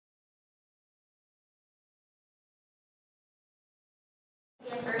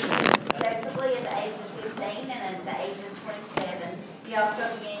He also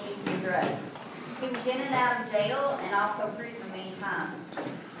began using drugs. He was in and out of jail and also prison many times.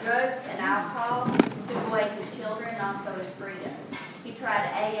 Drugs and alcohol took away his children and also his freedom. He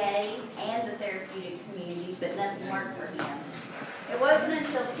tried AA and the therapeutic community, but nothing worked for him. It wasn't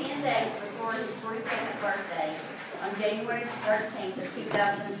until 10 days before his 42nd birthday, on January 13th of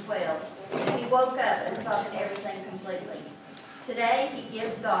 2012, that he woke up and saw everything completely. Today, he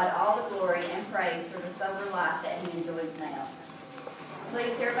gives God all the glory and praise for the sober life that he enjoys now.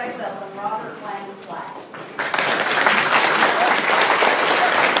 Please, everybody welcome Robert Wayne Flack.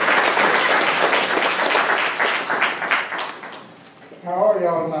 How are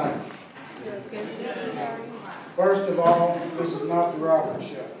y'all tonight? First of all, this is not the Robert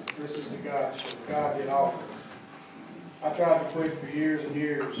show. This is the God show. God did all of it. I tried to quit for years and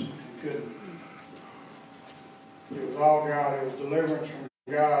years and couldn't. It was all God. It was deliverance from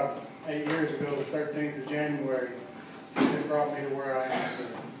God 8 years ago, the 13th of January. It brought me to where I am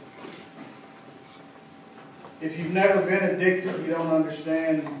today. If you've never been addicted, you don't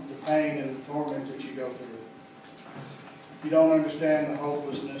understand the pain and the torment that you go through. You don't understand the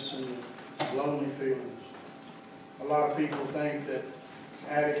hopelessness and the lonely feelings. A lot of people think that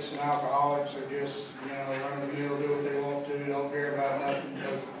addicts and alcoholics are just, run the mill, do what they want to, don't care about nothing,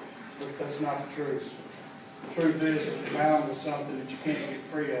 but that's not the truth. The truth is that you're bound with something that you can't get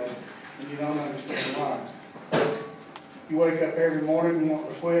free of, and you don't understand why. You wake up every morning and want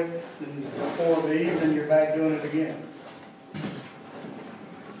to quit, and before the evening you're back doing it again.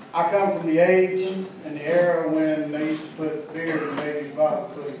 I come from the age and the era when they used to put beer in babies'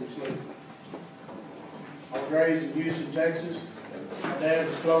 bottles to put them to sleep. I was raised in Houston, Texas. My dad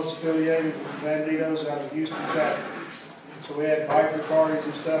was close affiliated with the Banditos out of Houston, Texas. So we had biker parties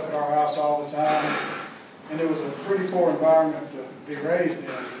and stuff at our house all the time. And it was a pretty poor environment to be raised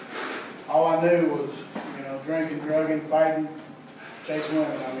in. All I knew was, drinking, drugging, fighting, chasing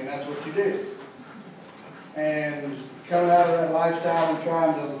women. I mean, that's what you did. And coming out of that lifestyle and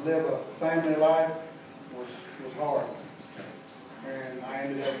trying to live a family life was hard. And I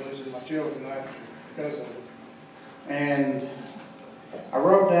ended up losing my children because of it. And I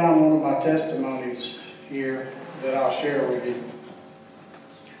wrote down one of my testimonies here that I'll share with you.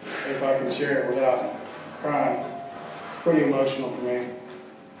 If I can share it without crying. It's pretty emotional for me.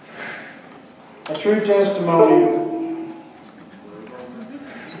 A true testimony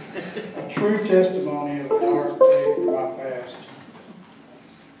of the dark day of my past.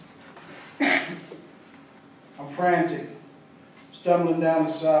 I'm frantic, stumbling down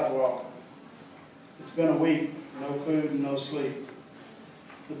the sidewalk. It's been a week, no food and no sleep.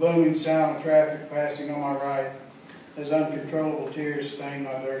 The booming sound of traffic passing on my right as uncontrollable tears stain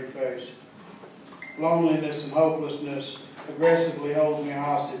my dirty face. Loneliness and hopelessness aggressively holds me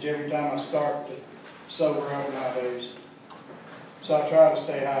hostage every time I start to sober up nowadays. So I try to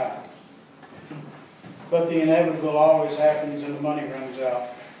stay high. But the inevitable always happens and the money runs out.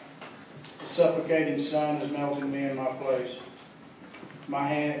 The suffocating sun is melting me in my place.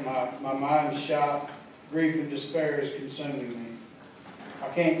 My mind's shot, grief and despair is consuming me. I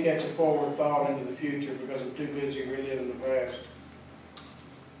can't catch a forward thought into the future because I'm too busy reliving the past.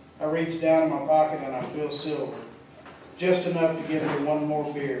 I reach down in my pocket and I feel silver. Just enough to give me one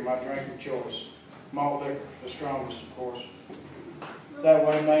more beer, my drink of choice. Malt liquor, the strongest, of course. That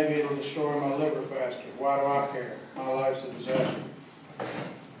way maybe it'll destroy my liver faster. Why do I care? My life's a disaster.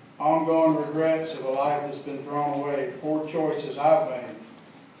 Ongoing regrets of a life that's been thrown away. Poor choices I've made.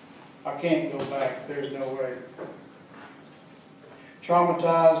 I can't go back. There's no way.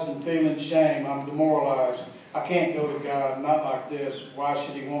 Traumatized and feeling shame. I'm demoralized. I can't go to God, not like this. Why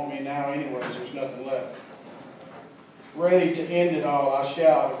should he want me now anyways? There's nothing left. Ready to end it all, I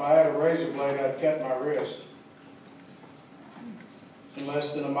shout. If I had a razor blade, I'd cut my wrist. In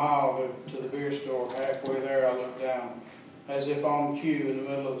less than a mile to the beer store, halfway there I look down. As if on cue in the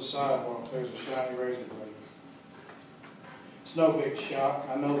middle of the sidewalk, there's a shiny razor blade. It's no big shock.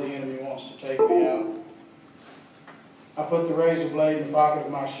 I know the enemy wants to take me out. I put the razor blade in the pocket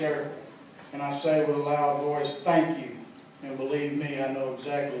of my shirt, and I say with a loud voice, "Thank you." And believe me, I know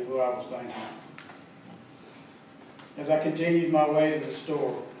exactly who I was thanking. As I continued my way to the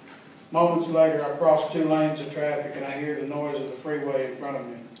store, moments later I crossed 2 lanes of traffic and I hear the noise of the freeway in front of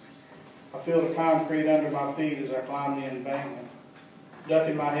me. I feel the concrete under my feet as I climb the embankment.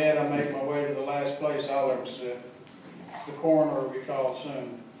 Ducking my head, I make my way to the last place I'll ever sit. The coroner will be called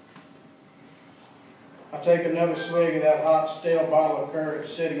soon. I take another swig of that hot, stale bottle of courage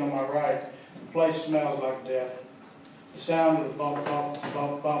sitting on my right. The place smells like death. The sound of the bump, bump,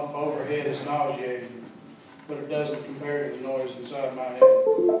 bump, bump overhead is nauseating, but it doesn't compare to the noise inside my head.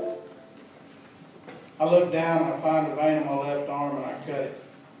 I look down and I find a vein on my left arm and I cut it.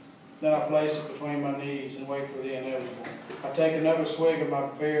 Then I place it between my knees and wait for the inevitable. I take another swig of my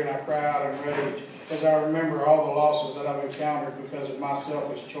beer and I cry out in rage as I remember all the losses that I've encountered because of my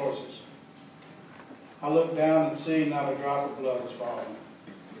selfish choices. I look down and see not a drop of blood is falling.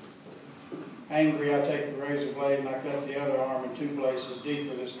 Angry, I take the razor blade and I cut the other arm in 2 places,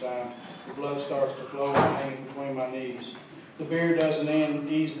 deeper this time. The blood starts to flow and hang between my knees. The beer doesn't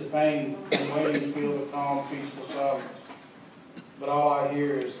ease the pain. I'm waiting to feel the calm, peaceful silence. But all I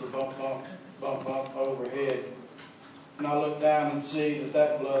hear is the bump, bump, bump, bump overhead. And I look down and see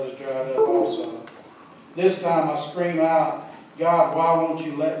that blood is dried up also. This time I scream out, God, why won't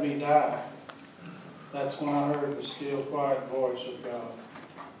you let me die? That's when I heard the still, quiet voice of God.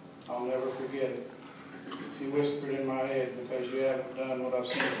 I'll never forget it. He whispered in my head, because you haven't done what I've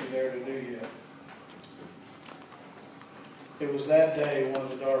sent you there to do yet. It was that day, one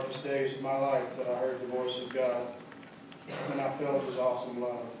of the darkest days of my life, that I heard the voice of God. And I felt His awesome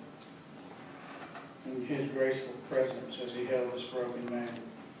love and His graceful presence as He held this broken man.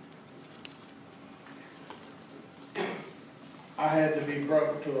 I had to be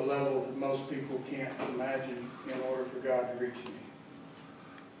broke to a level that most people can't imagine in order for God to reach me.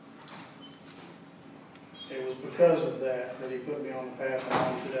 It was because of that He put me on the path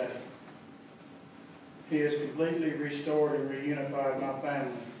I'm on today. He has completely restored and reunified my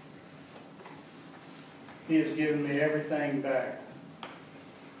family. He has given me everything back.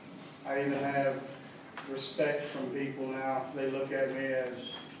 I even have respect from people now. They look at me as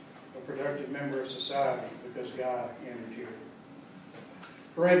a productive member of society because God entered here.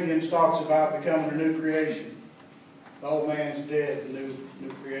 Corinthians talks about becoming a new creation. The old man's dead, the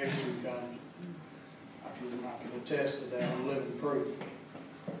new creation comes. I can attest to that. I'm living proof.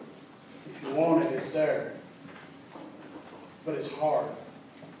 If you want it, it's there. But it's hard.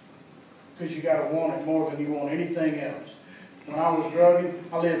 Because you got to want it more than you want anything else. When I was drugging,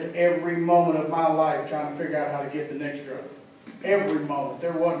 I lived every moment of my life trying to figure out how to get the next drug. Every moment.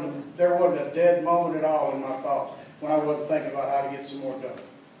 There wasn't a dead moment at all in my thoughts when I wasn't thinking about how to get some more dope.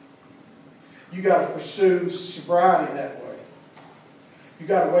 You got to pursue sobriety that way. You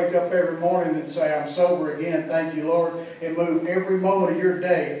got to wake up every morning and say, I'm sober again, thank you, Lord, and move every moment of your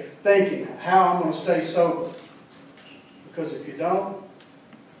day thinking how I'm going to stay sober. Because if you don't,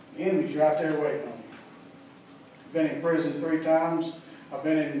 the enemy's right there waiting on you. I've been in prison 3 times. I've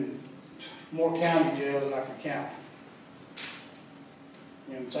been in more county jails than I can count.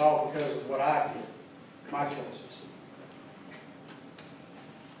 And it's all because of what I did, my choices.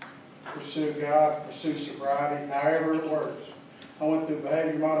 Pursue God, pursue sobriety, however it works. I went through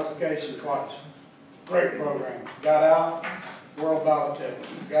behavior modification twice. Great program. Got out, World Bible Tech.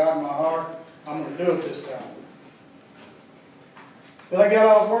 God in my heart, I'm going to do it this time. Then I got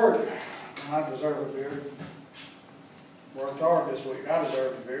off work. I deserve a beer. Worked hard this week. I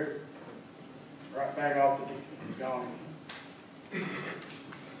deserve a beer. Right back off the deep end. Gone.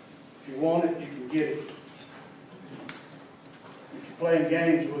 If you want it, you can get it. If you're playing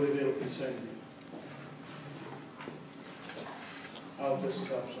games with it, it'll consume you. I hope this has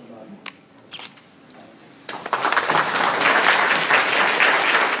helped somebody.